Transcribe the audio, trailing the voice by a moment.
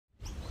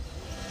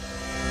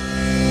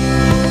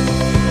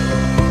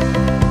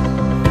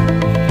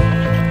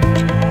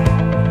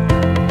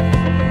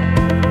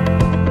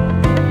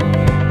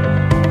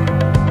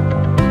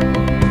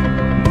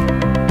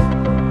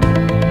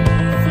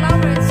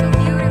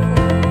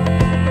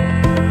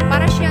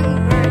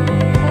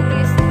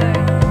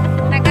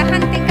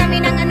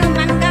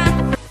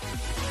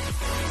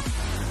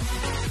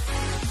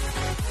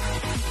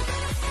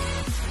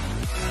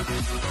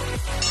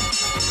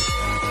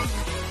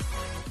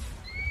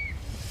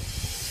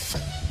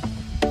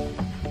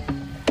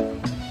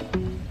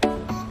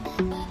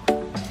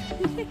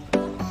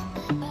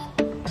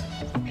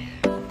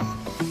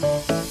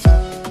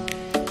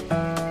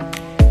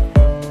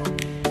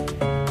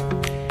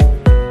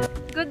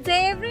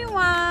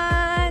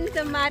everyone!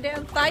 The mother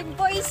of 5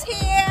 boys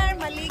here.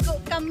 Maligo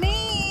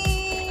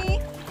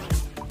kami.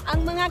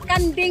 Ang mga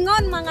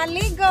kandingon, mga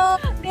ligo.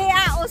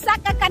 Kaya usa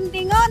ka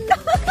kandingon.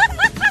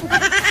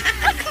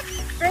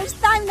 First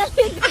time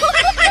naligo.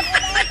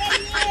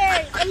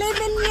 11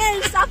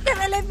 years. After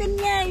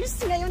 11 years.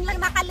 Ngayon lang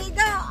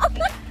nakaligo.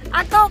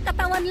 Ako,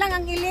 katawan lang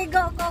ang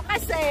iligo ko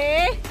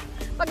kasi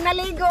pag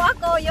naligo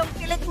ako, yung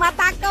kilik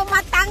mata ko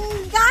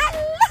matanggal.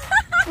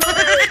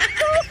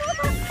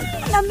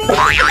 Lamig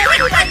ko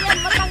sila yan.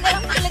 Matanggal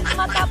ang kilik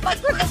mata pag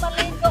ko na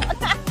maligo.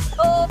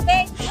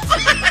 Tubig.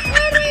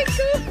 Very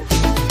good.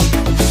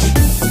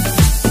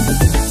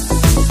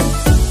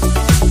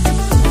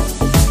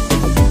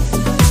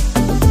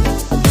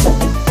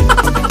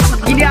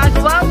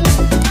 Ginagawa mo.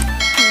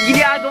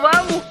 Ginagawa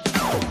mo.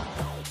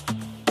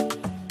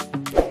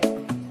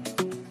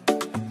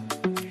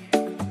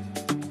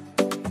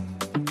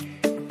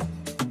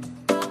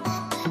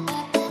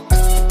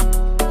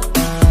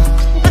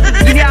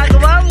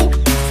 Ginagawa mo.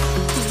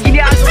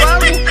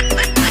 Ginagawa mo.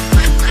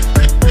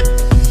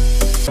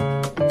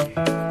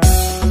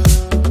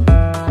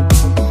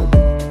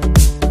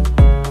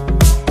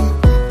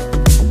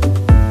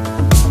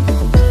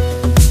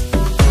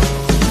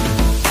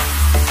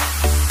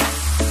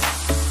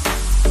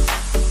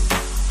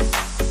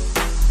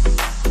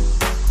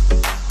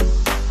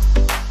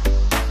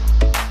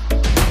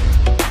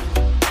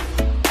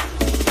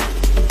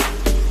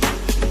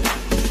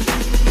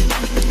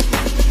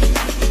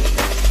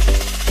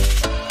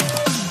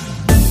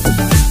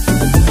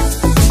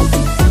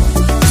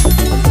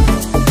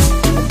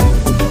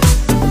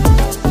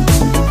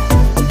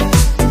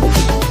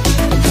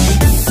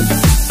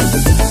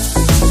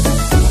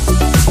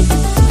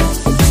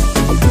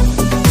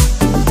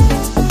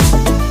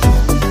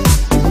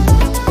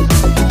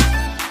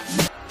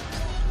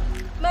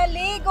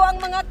 Maligo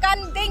ang mga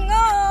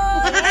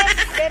kandingon.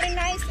 Very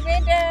nice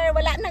weather.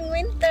 Wala nang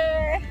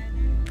winter.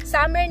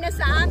 Summer na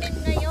sa amin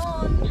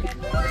ngayon.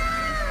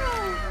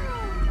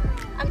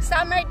 Ang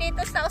summer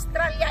dito sa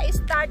Australia is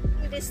start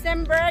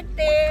December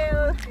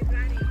till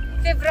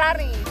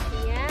February.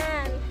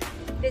 Yan.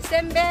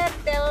 December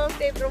till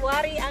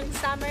February ang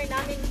summer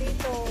namin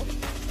dito.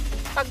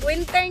 Pag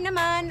winter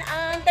naman,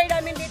 ang winter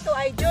namin dito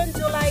ay June,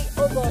 July,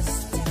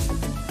 August.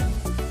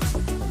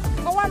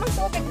 Kawa ng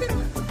tubig pero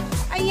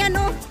ayan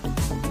o.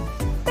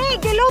 Te,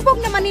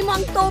 gilubog naman mo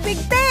ang tubig,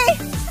 te.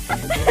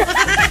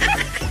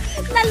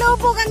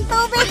 Nalubog ang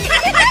tubig.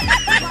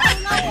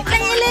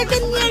 Nang 11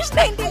 years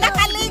na hindi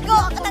nakaligo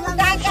ng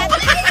dagat.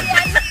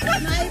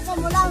 Naipo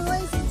mo lang,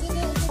 oy.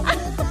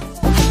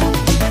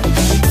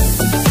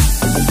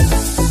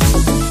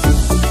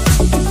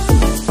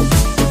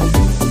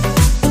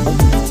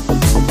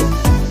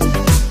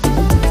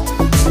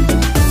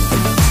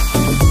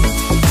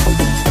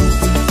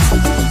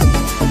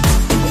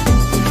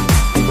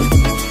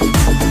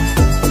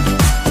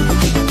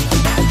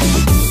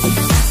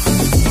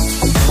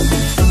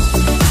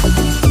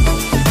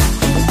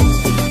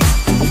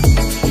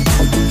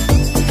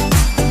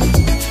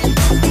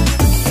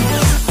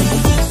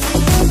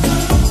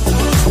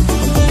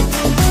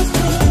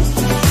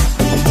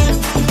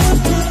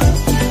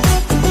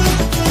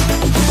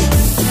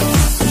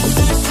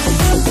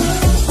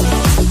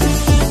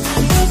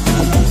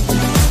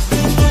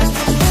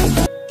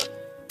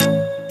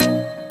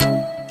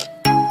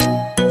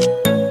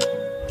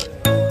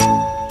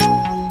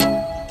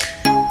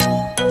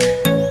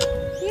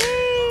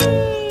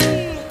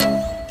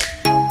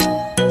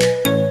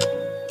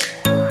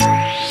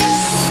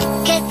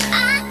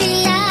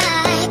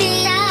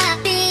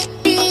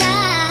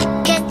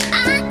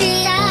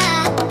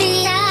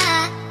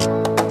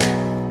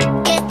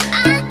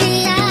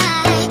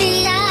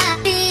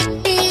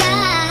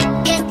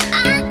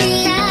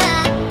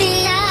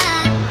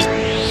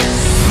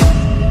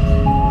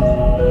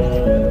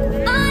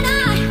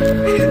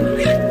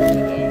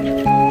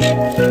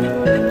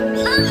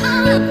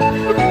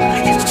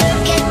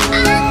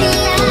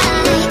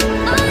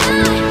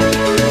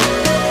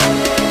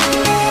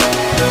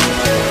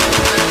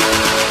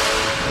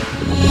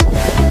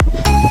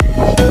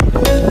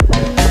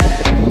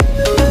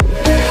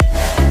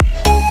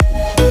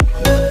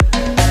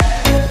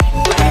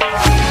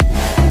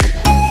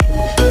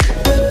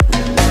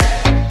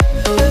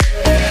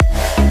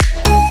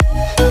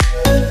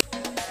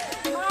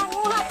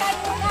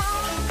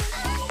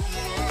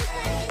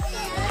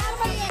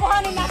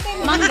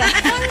 Mangga.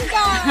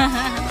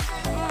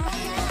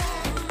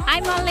 Hi,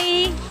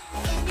 Molly.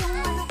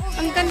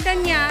 Ang ganda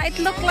niya.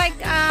 It look like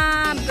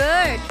a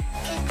bird.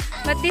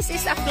 But this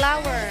is a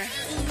flower.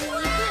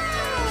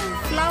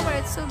 Flower,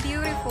 it's so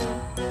beautiful.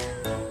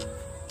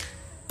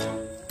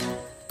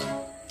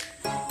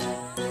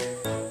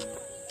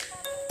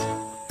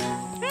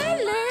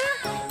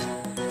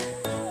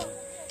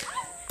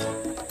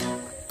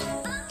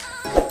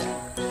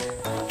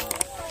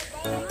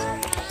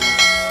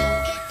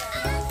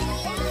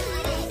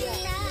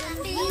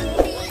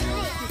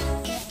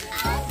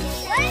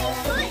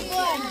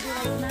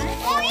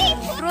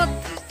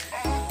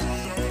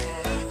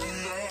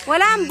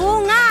 Wala ang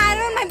bunga.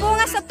 Ano, may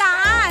bunga sa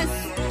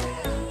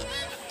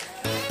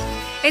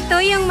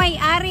Ito yung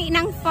may-ari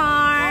ng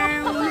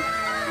farm.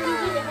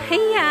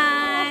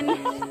 Ayan.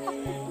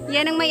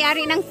 Yan ang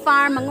may-ari ng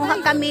farm. Manguha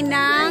kami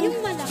ng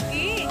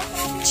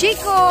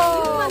Chico.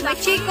 May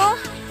Chico?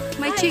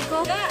 May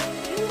Chico?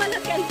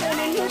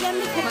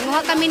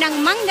 Manguha kami ng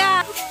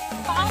mangga.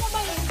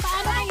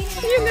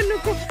 Yung ano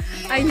ko.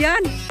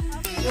 Ayan.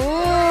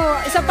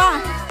 Oh, isa pa.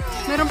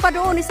 Meron pa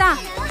doon isa.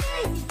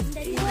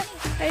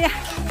 Ayan.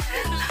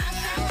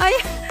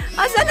 Ayan.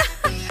 Asa na?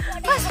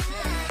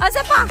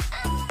 Asa pa?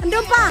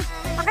 Andun pa.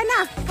 Akin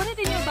na.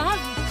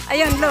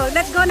 Ayun, lo.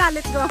 Let's go na.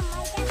 Let's go.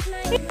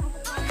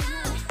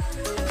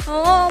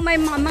 Oo, may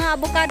mga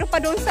avocado pa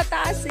doon sa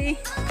taas eh.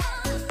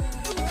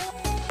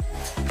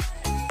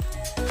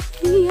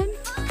 Ayan.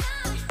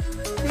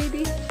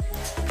 Baby.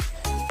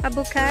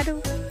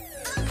 Avocado.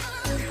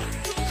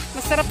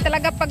 Masarap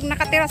talaga pag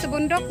nakatira sa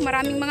bundok.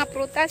 Maraming mga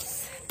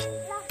prutas.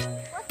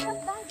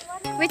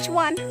 Which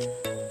one?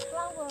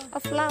 A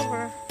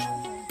flower.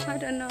 I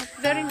don't know.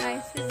 Very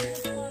nice.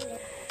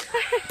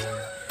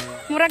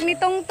 Murag ni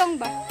Tongtong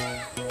ba?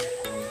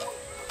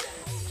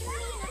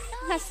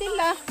 Na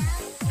sila.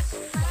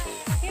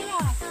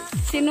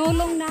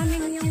 Sinulong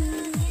namin yung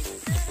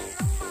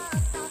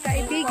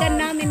kaibigan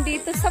namin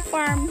dito sa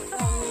farm.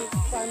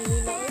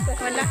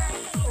 Wala.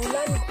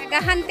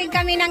 Naghahunting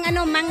kami ng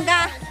ano,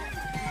 mangga.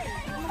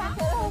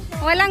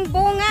 Walang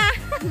bunga.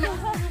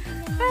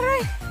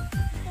 Aray.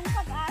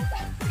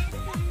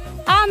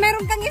 Ah,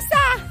 meron kang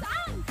isa.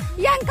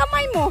 Yan,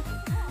 kamay mo.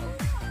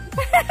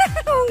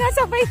 Bunga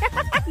sabay.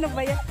 Ano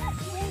ba yan?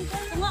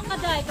 Bunga ka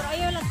dahil, pero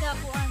ayaw lang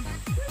kapuan.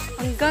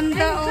 Ang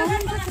ganda oh.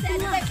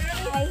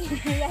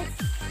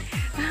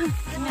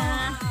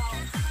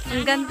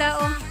 Ang ganda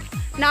oh.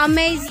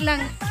 Na-amaze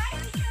lang.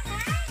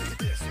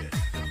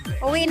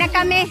 Uwi na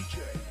kami.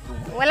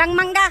 Walang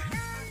mangga.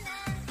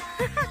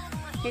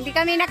 Hindi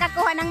kami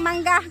nakakuha ng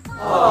mangga.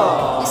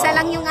 Isa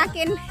lang yung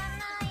akin.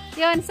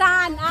 Yun,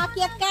 saan?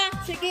 Akyat ka?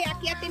 Sige,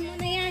 akyatin mo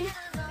na yan.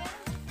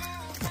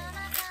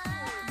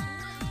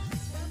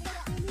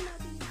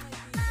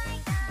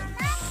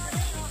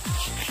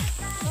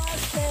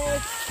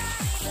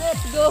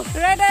 Let's go.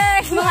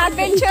 Ready, mga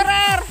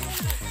adventurer.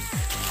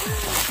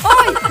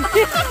 Oy!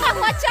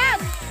 Watch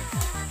out!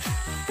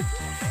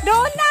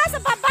 Doon na sa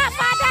baba,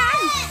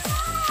 padaan!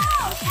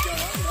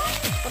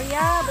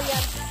 Kuya,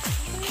 buyag.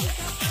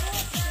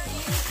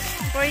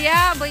 Kuya,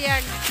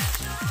 buyag.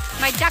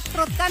 May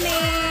jackfruit kami.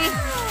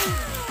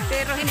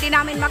 Pero hindi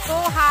namin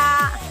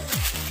makuha.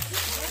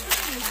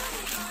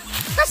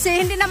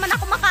 Kasi hindi naman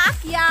ako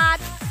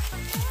makaakyat.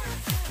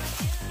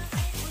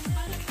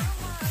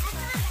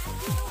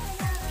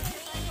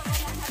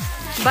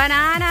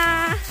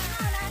 Banana.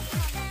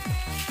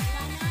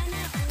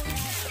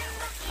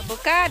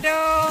 Avocado.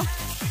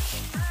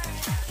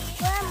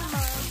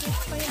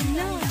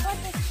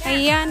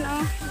 Ayan,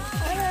 oh.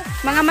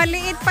 Mga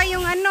maliit pa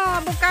yung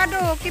ano,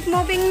 avocado. Keep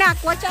moving na.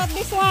 Watch out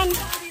this one.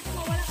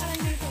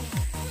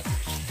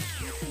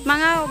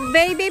 Mga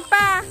baby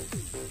pa.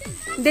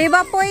 Di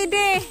ba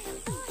pwede?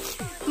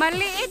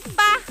 Maliit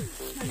pa.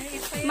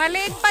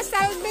 Maliit pa,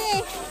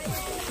 Salvi.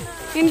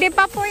 Hindi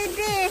pa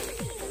pwede.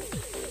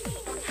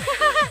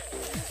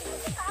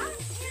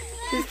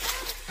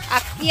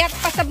 Akyat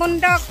pa sa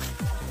bundok.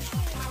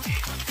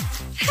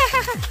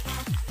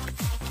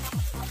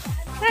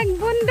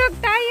 Magbundok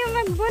tayo,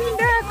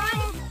 magbundok.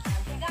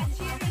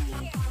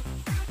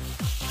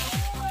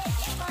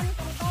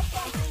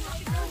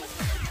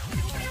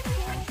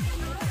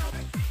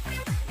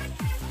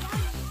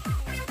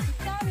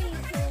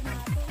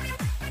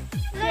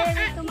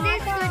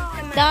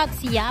 That's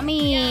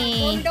yummy.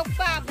 Bundok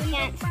pa,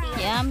 bundok pa.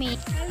 Yummy.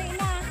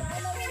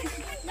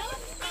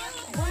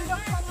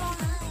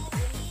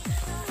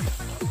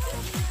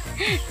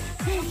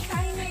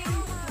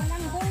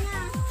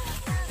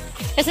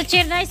 It's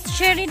a nice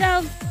cherry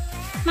dog,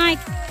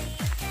 Mike.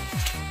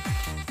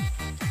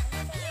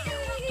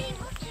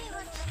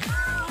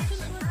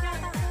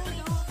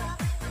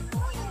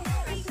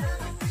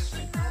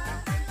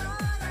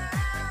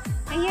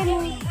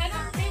 Ayan.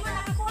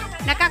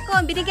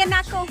 Nakako, binigyan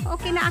na ako.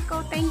 Okay na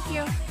ako. Thank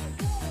you.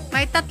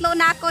 May tatlo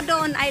na ako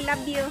doon. I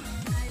love you.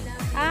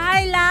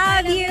 I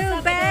love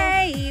you,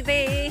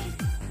 baby.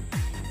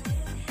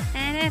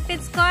 And if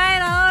it's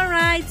quite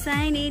alright,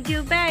 I need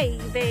you,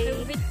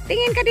 baby.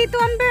 Tingin ka dito,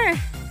 Amber.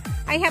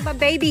 I have a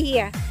baby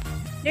here.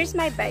 There's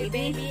my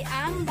baby. Baby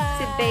Amber.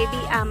 Si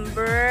Baby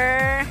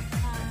Amber.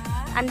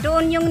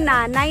 Andoon yung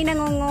nanay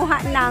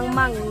nangunguha ng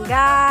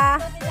mangga.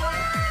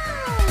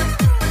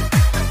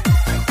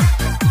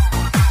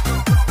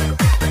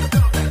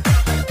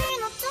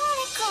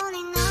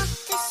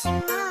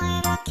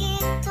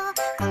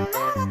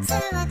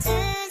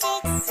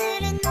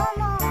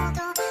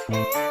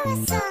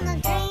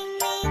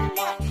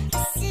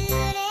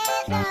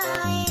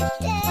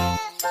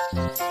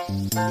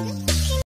 Thank you.